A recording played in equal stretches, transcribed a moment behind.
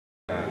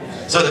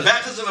So the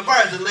baptism of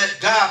fire is to let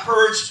God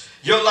purge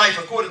your life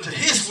according to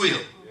his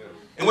will,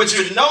 in which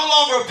you're no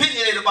longer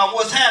opinionated about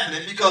what's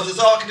happening because it's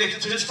all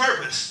connected to his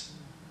purpose.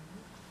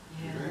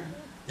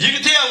 You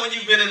can tell when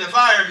you've been in the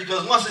fire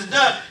because once it's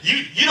done,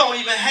 you don't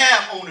even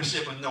have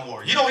ownership no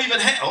more. You don't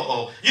even have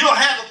you don't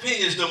have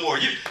opinions no more.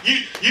 You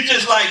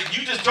just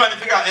trying to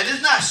figure out, and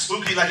it's not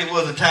spooky like it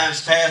was in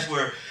times past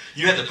where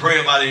you had to pray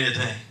about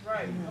anything.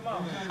 Right. Come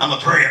on. I'm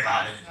gonna pray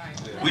about it.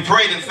 Right. We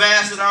prayed and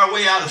fasted our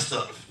way out of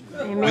stuff.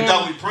 Amen. We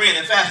thought we praying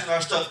and fasting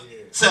ourselves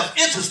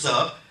into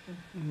stuff.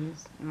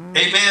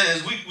 Amen.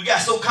 As we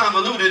got so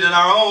convoluted in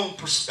our own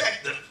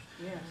perspective.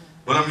 Yeah.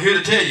 But I'm here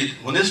to tell you,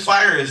 when this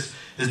fire is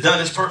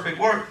done its perfect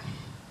work,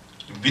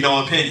 there will be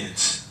no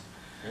opinions.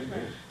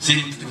 Amen.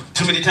 See,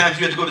 too many times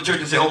you have to go to church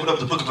and say, open up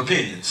the book of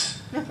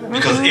opinions.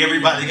 Because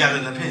everybody got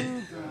an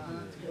opinion.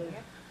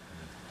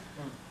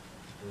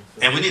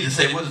 And we need to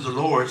say, what is the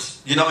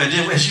Lord's? You know, and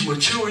then as you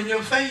mature in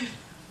your faith,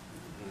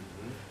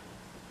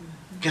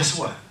 guess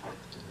what?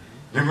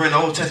 Remember in the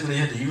Old Testament, they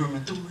had the Urim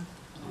and Thummim?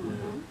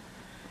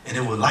 And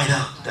it would light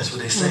up. That's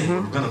what they say.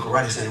 Rabbinical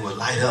writers say it would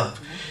light up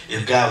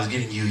if God was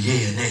giving you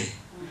yea and nay.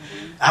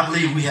 I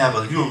believe we have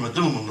a Urim and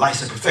Thummim,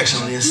 light and perfection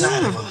on the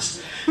inside of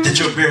us. That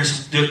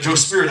your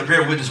spirit will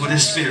bear witness with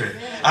his spirit.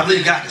 I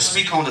believe God can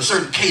speak on a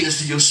certain cadence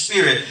to your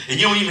spirit, and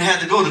you don't even have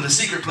to go to the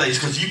secret place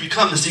because you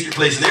become the secret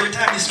place. And every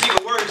time you speak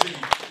a word to you,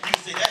 you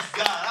can say, that's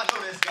God. I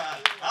know that's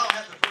God. I don't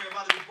have to pray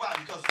about it. Why?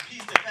 Because the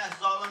peace that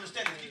passes all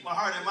understanding keep my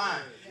heart and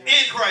mind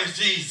in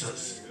Christ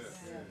Jesus.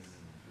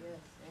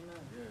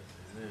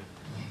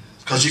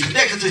 Because you're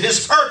connected to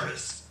his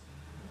purpose.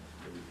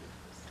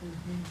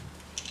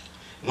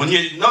 When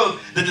you know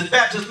that the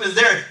baptism is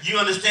there, you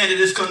understand that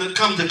it's going to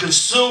come to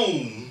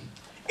consume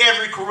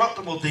every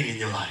corruptible thing in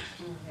your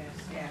life.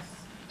 Yes.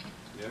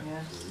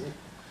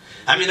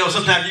 I mean,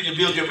 sometimes you can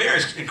build your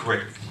marriage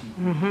incorrectly.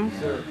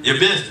 Your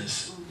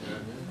business.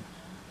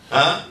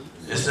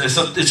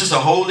 It's just a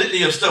whole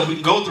litany of stuff we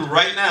can go through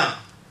right now.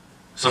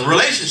 Some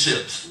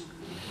relationships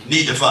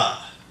need to fire.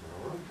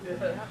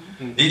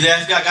 Need to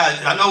ask God,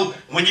 I know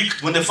when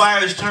the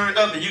fire is turned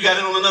up and you got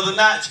it on another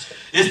notch,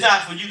 it's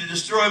not for you to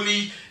destroy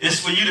me. It's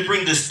for you to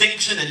bring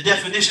distinction and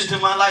definition to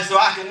my life so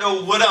I can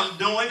know what I'm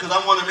doing, because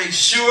I want to make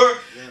sure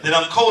that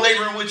I'm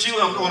co-laboring with you.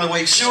 I want to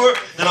make sure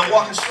that I'm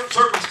walking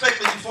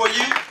circumspectly before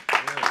you.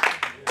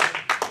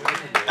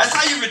 That's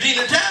how you redeem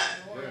the time.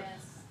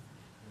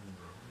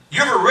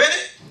 You ever read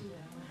it?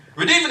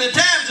 Redeeming the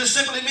time just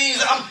simply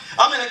means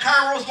I'm in a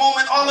Kairos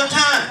moment all the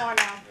time.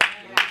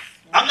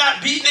 I'm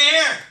not beating the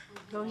air.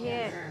 Go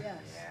ahead.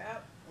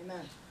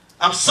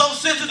 I'm so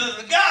sensitive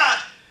to God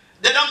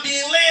that I'm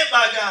being led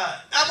by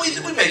God. Now,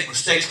 we make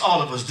mistakes.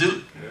 All of us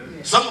do.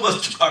 Some of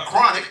us are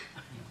chronic.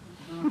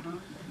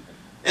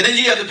 And then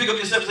you have to pick up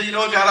yourself and say, you know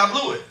what, God, I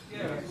blew it.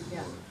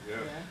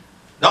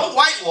 Don't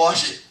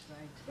whitewash it.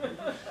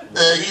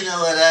 You know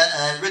what,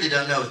 I really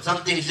don't know.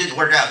 Some things didn't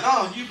work out.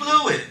 No, you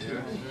blew it.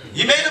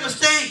 You made a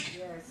mistake.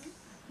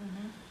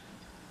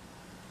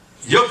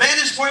 Your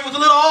vantage point was a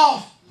little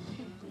off.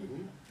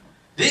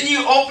 Then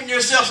you open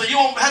yourself so you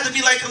won't have to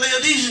be like the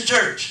Laodicean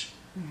church.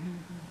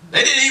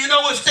 They didn't even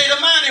know what state of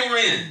mind they were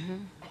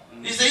in.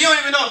 He said, you don't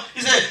even know.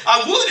 He said, I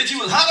would that you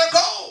was hot or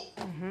cold.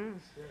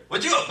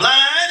 But you are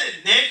blind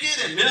and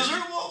naked and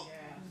miserable.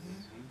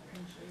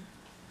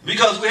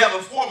 Because we have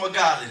a form of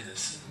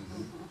godliness.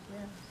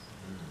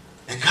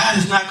 And God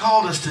has not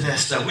called us to that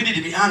stuff. We need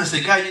to be honest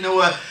and say, God, you know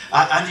what?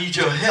 I need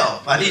your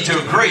help. I need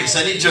your grace.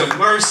 I need your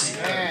mercy.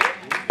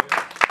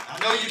 I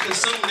know you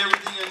consumed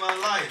everything in my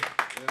life.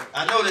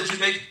 I know that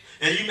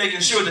you're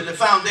making sure that the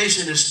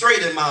foundation is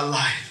straight in my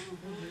life.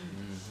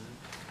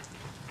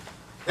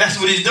 That's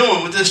what he's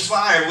doing with this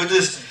fire, with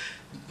this,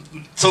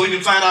 so we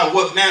can find out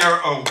what manner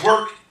of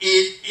work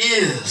it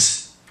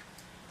is.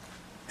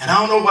 And I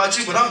don't know about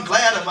you, but I'm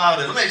glad about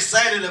it. I'm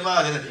excited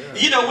about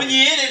it. You know, when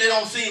you're in it, it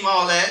don't seem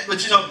all that.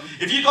 But you know,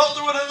 if you go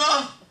through it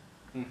enough,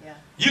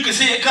 you can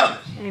see it coming.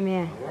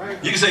 Amen.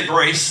 You can say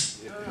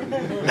grace.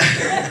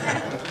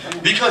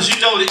 Because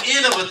you know the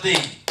end of a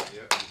thing.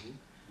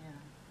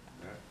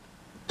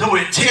 Though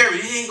it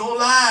tarry, he ain't gonna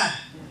lie.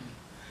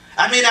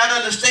 I may not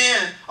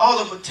understand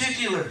all the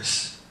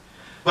particulars,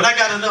 but I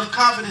got enough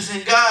confidence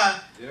in God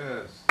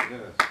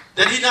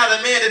that he's not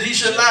a man that he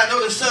should lie,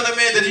 nor the son of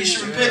man that he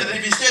should repent. And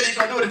if he said he's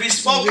gonna do it, if he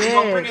spoke it, he's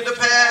gonna bring it to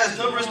pass.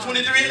 Numbers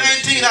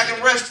 23:19, I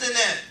can rest in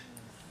that.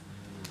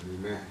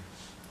 Amen.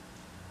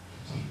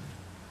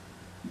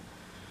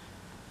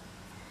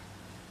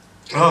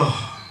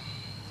 Oh.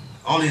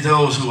 Only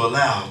those who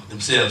allow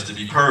themselves to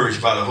be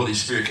purged by the Holy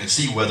Spirit can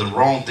see whether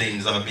wrong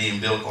things are being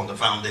built on the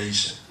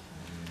foundation.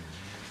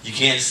 You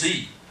can't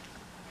see.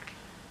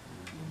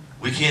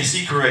 We can't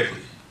see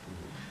correctly.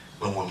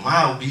 But when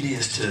my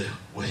obedience to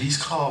what he's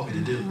called me to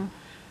do,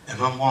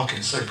 and I'm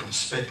walking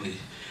circumspectly,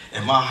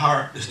 and my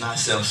heart is not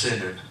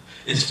self-centered,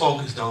 it's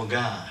focused on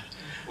God.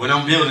 When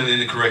I'm building it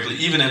incorrectly,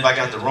 even if I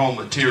got the wrong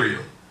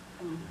material,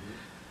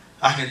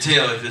 I can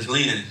tell if it's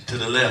leaning to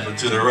the left or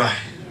to the right.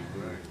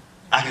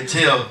 I can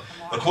tell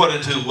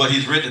according to what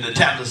he's written in the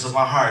tablets of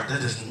my heart.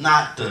 That is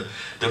not the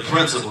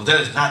principle.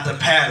 That is not the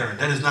pattern.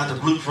 That is not the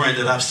blueprint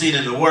that I've seen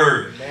in the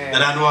Word,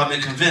 that I know I've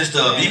been convinced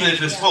of. Even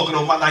if it's spoken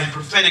over my life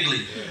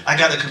prophetically, I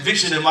got a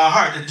conviction in my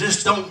heart that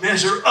just don't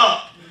measure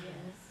up.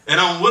 And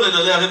I'm willing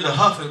to let him to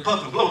huff and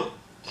puff and blow it.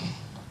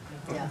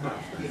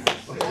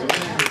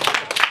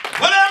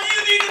 Whatever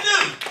you need to do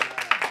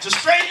to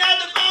straighten out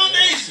the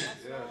foundation.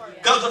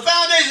 Because the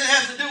foundation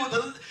has to do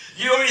with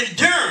your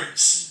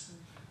endurance.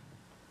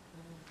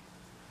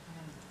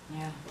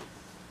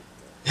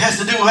 It has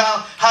to do with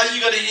how you're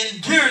going to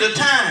endure the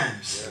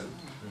times.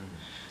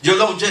 Your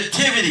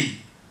longevity.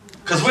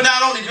 Because we're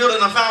not only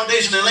building a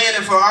foundation and laying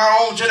it for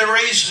our own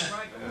generation.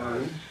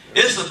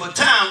 It's a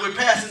baton. We're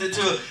passing it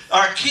to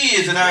our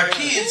kids and our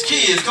kids'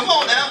 kids. Come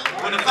on now.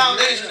 When the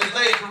foundation is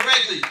laid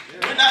correctly,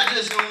 we're not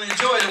just going to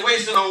enjoy it and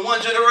waste it on one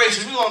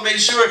generation. We're going to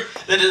make sure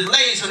that it's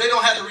laid so they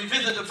don't have to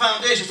revisit the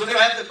foundation, so they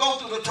don't have to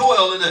go through the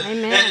toil and the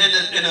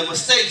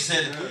mistakes.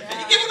 And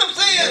you get what I'm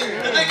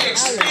saying? That they can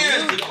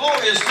experience the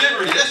glorious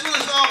liberty. That's what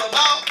it's all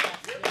about.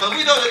 Because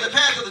we know that the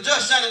path of the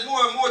just shines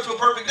more and more to a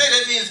perfect day.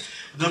 That means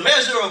the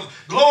measure of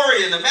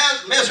glory and the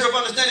measure of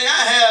understanding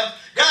I have,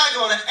 God's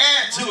going to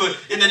add to it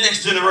in the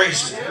next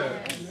generation.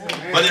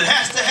 But it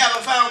has to have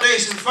a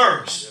foundation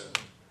first.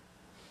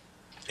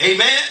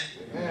 Amen?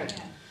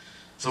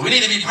 So we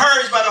need to be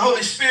purged by the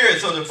Holy Spirit.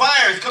 So the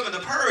fire is coming to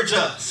purge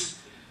us.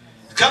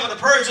 It's coming to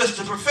purge us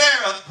to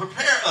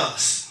prepare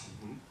us.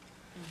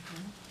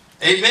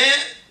 Amen?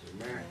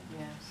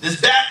 This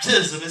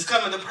baptism is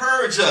coming to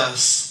purge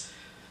us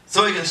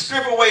so he can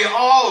strip away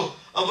all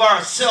of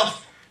our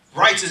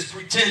self-righteous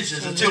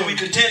pretensions until we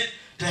content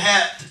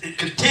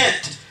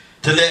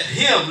to let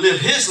him live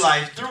his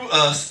life through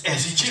us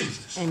as he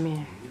chooses.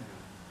 Amen.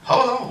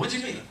 Hold on, what do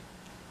you mean?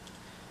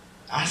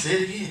 I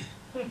said it again.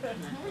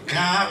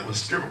 God will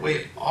strip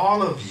away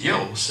all of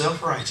your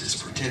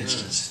self-righteous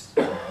pretensions.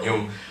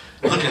 You're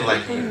looking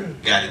like you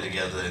got it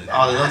together and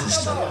all that other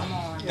stuff.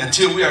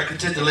 Until we are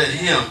content to let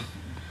him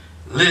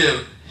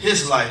live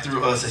his life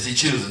through us as he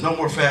chooses. No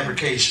more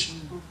fabrication.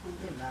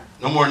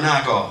 No more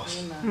knockoffs.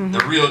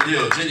 The real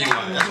deal,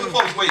 genuine. That's what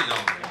folks waiting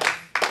on.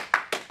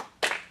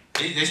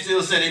 They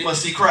still say they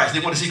must see Christ.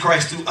 They want to see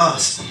Christ through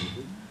us.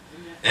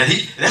 And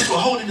that's what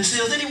holding the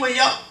seals anyway,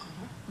 y'all.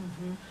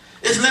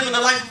 It's living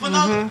the life of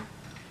another.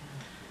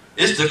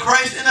 It's the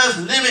Christ in us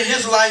living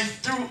his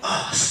life through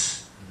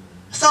us.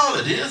 That's all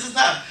it is. It's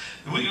not,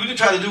 we can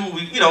try to do,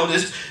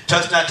 this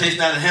touch not, taste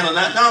not, and handle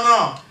not.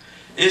 No.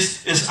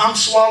 It's I'm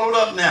swallowed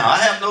up now. I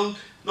have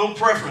no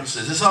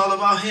preferences. It's all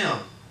about him.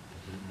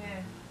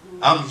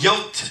 I'm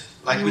yoked,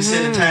 like we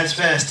said in times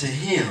past, to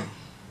him.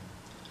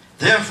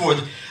 Therefore,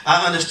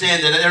 I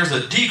understand that there's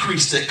a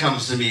decrease that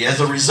comes to me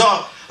as a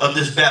result of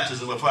this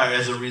baptism of fire,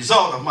 as a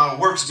result of my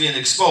works being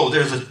exposed.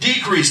 There's a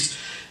decrease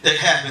that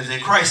happens,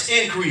 and Christ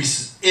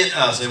increases in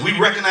us. And we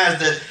recognize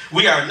that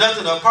we are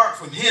nothing apart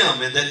from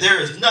him, and that there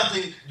is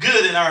nothing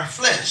good in our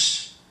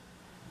flesh.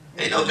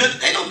 Ain't no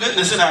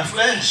goodness in our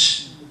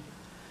flesh.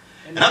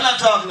 And I'm not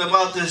talking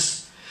about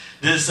this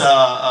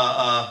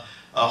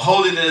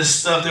holiness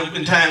stuff that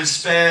in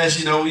times past,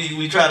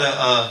 we try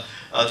to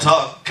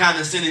talk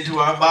condescending to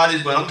our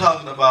bodies, but I'm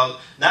talking about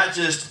not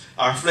just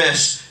our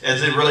flesh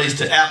as it relates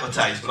to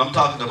appetites, but I'm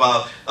talking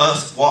about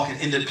us walking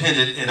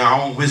independent in our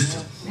own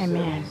wisdom.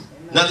 Amen.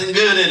 Nothing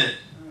good in it.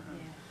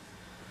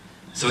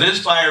 So this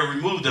fire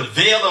removes the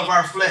veil of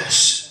our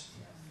flesh.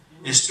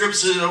 It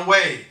strips it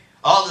away.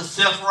 All the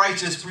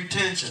self-righteous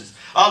pretensions,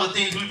 all the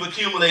things we've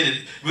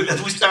accumulated.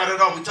 As we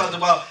started off, we talked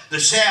about the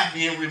shaft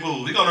being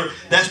removed.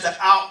 That's the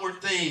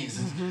outward things.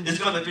 It's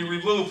going to be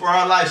removed for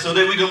our life so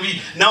that we're going to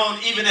be known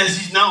even as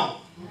he's known.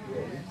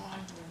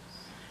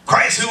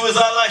 Christ, who is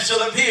our life,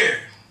 shall appear.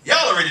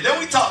 Y'all already know.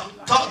 We talk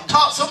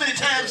so many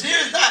times here.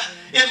 It's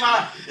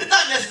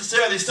not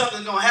necessarily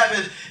something going to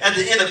happen at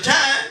the end of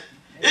time.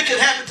 It can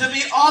happen to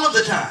me all of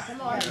the time.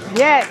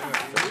 Yes.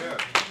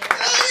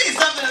 It ain't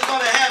something that's going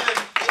to happen.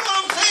 You know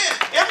what I'm saying?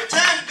 Every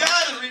time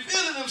God is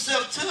revealing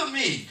himself to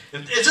me,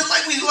 it's just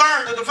like we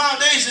learned that the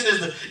foundation is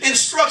the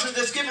instruction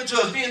that's given to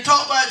us, being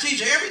taught by a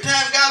teacher. Every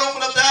time God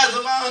opened up the eyes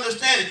of my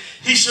understanding,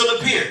 he shall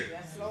appear.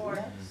 Yes,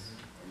 Lord.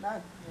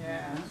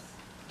 Yes.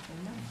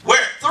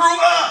 Where? Through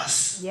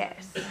us.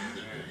 Yes.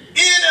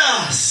 In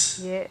us.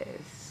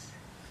 Yes.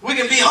 We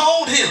can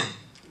behold him.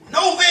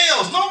 No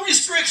veils, no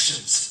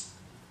restrictions.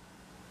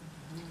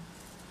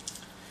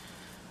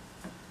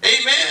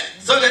 Amen.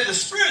 So that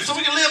so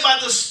we can live by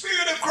the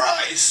Spirit of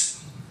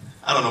Christ.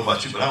 I don't know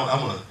about you, but I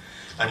want to,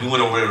 like we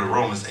went over there to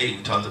Romans 8,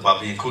 we talked about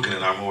being quickened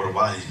in our mortal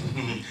body.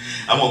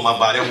 I want my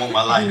body, I want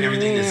my life,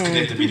 everything that's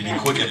connected to me to be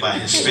quickened by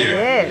his Spirit.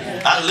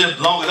 Yes. I lived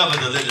long enough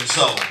as a living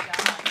soul.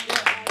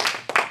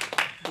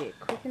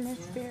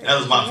 That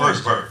was my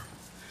first birth.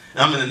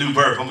 I'm in a new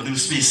birth. I'm a new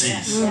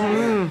species.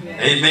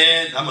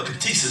 Amen. I'm a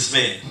catesis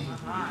man.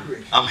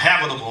 I'm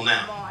habitable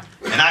now.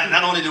 And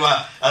not only do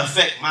I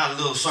affect my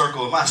little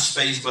circle, my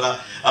space,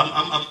 but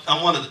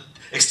I want to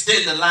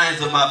extend the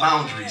lines of my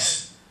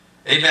boundaries.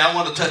 Amen. I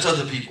want to touch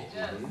other people.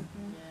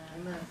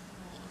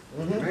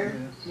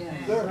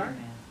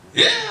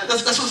 Yeah,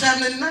 that's what's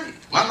happening tonight.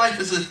 My life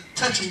is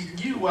touching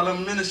you while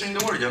I'm ministering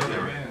the word. Y'all know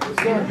that, right?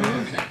 Okay.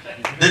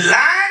 The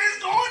line is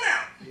going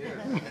out.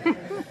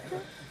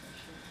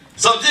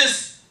 So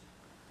this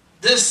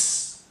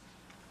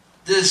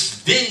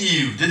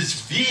venue,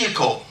 this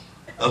vehicle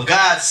of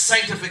God's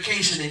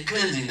sanctification and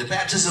cleansing, the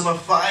baptism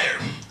of fire,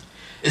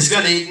 is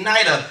going to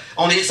ignite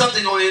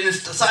something on the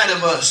inside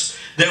of us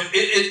that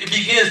it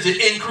begins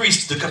to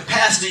increase the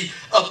capacity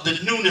of the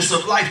newness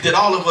of life that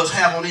all of us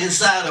have on the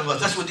inside of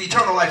us. That's what the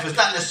eternal life is.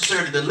 Not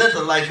necessarily the length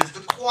of life, it's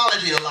the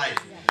quality of life.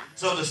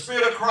 So the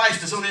Spirit of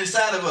Christ is on the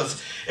inside of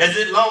us as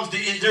it longs to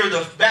endure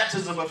the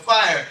baptism of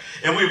fire.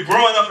 And we're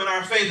growing up in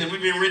our faith and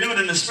we've been renewed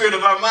in the spirit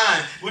of our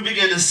mind. We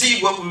begin to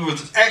see what we were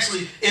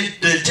actually in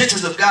the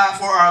intentions of God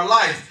for our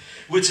life,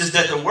 which is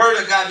that the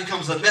word of God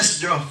becomes a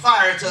messenger of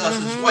fire to us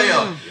as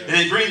well. And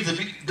it brings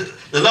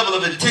the level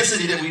of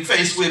intensity that we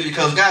face with,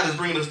 because God is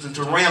bringing us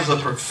into realms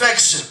of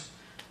perfection.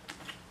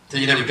 Tell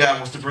you that God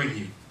wants to bring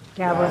you.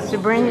 God wants to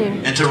bring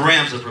you into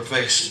realms of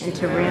perfection.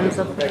 into realms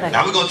of perfection.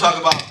 Now we're going to talk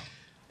about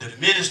the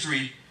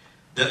ministry,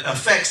 the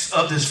effects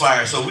of this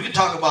fire. So we can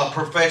talk about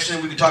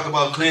perfection, we can talk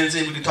about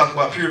cleansing, we can talk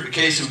about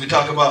purification, we can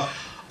talk about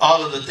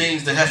all of the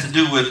things that has to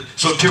do with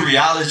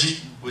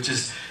soteriology, which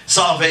is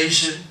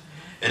salvation.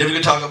 And then we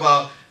can talk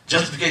about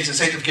justification,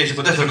 sanctification,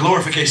 but there's a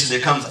glorification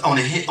that comes on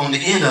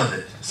the end of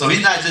it. So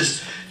he's not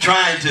just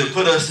trying to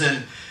put us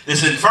in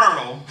this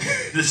inferno,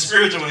 this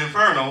spiritual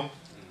inferno.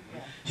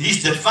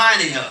 He's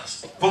defining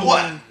us for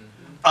what?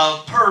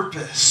 A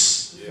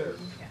purpose. Yes.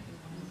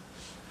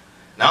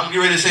 Now I'm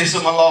getting ready to say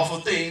some unlawful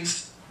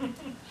things.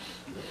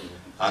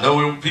 I know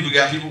when people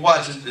got people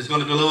watching, it's going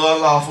to be a little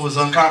unlawful, it's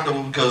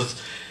uncomfortable,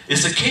 because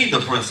it's a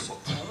kingdom principle.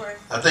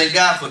 I thank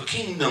God for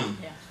kingdom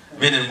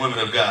men and women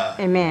of God.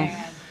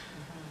 Amen.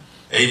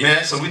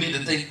 Amen. So we need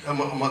to think, I'm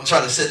going to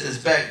try to set this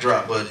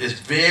backdrop, but it's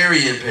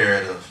very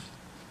imperative,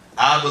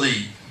 I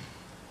believe,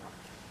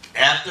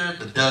 after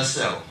the dust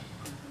settles,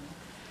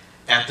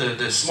 after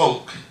the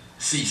smoke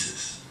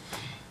ceases,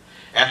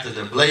 after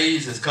the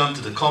blaze has come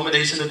to the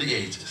culmination of the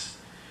ages,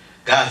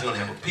 God's going to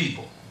have a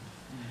people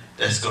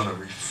that's going to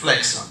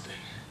reflect something.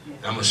 And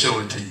I'm going to show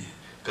it to you,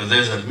 because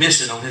there's a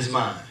mission on his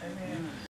mind.